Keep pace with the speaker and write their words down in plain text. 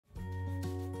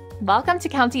Welcome to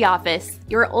County Office,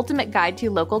 your ultimate guide to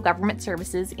local government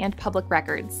services and public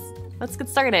records. Let's get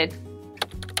started.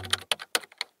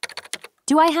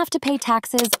 Do I have to pay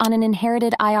taxes on an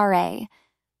inherited IRA?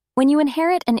 When you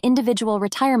inherit an individual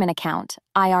retirement account,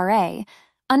 IRA,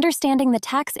 understanding the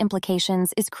tax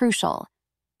implications is crucial.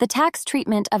 The tax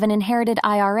treatment of an inherited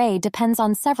IRA depends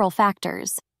on several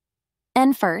factors.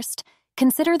 And first,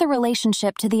 consider the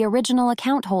relationship to the original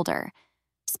account holder.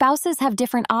 Spouses have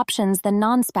different options than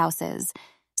non-spouses.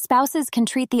 Spouses can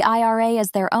treat the IRA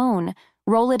as their own,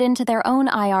 roll it into their own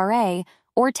IRA,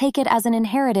 or take it as an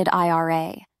inherited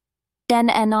IRA. Den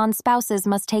and non-spouses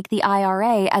must take the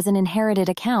IRA as an inherited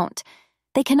account.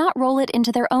 They cannot roll it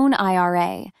into their own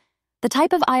IRA. The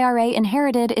type of IRA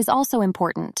inherited is also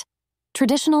important.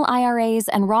 Traditional IRAs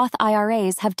and Roth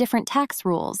IRAs have different tax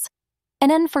rules.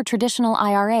 And then for traditional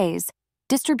IRAs,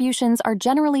 distributions are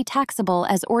generally taxable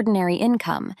as ordinary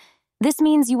income. This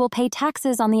means you will pay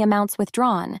taxes on the amounts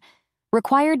withdrawn.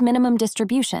 Required minimum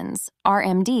distributions,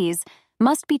 RMDs,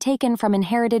 must be taken from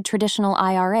inherited traditional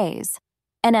IRAs.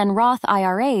 And Roth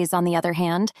IRAs, on the other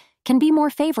hand, can be more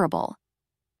favorable.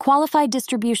 Qualified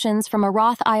distributions from a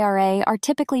Roth IRA are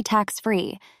typically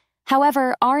tax-free.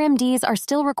 However, RMDs are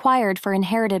still required for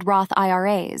inherited Roth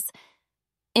IRAs.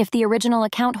 If the original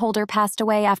account holder passed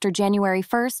away after January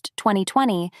 1,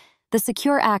 2020, the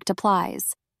Secure Act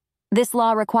applies. This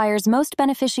law requires most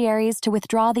beneficiaries to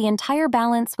withdraw the entire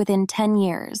balance within 10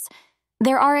 years.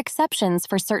 There are exceptions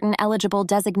for certain eligible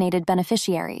designated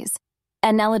beneficiaries.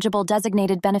 Ineligible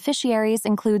designated beneficiaries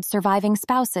include surviving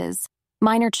spouses,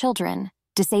 minor children,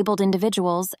 disabled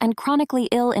individuals, and chronically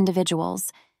ill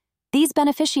individuals. These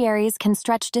beneficiaries can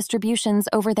stretch distributions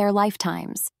over their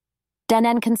lifetimes.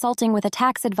 Consulting with a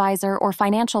tax advisor or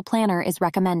financial planner is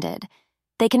recommended.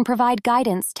 They can provide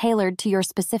guidance tailored to your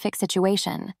specific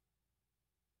situation.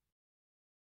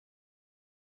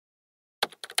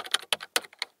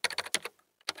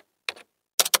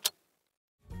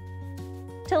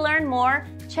 To learn more,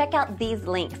 check out these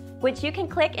links, which you can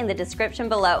click in the description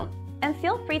below. And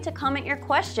feel free to comment your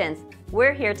questions.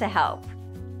 We're here to help.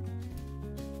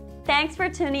 Thanks for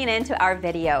tuning in to our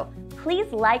video.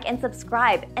 Please like and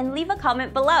subscribe and leave a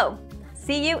comment below.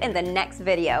 See you in the next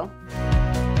video.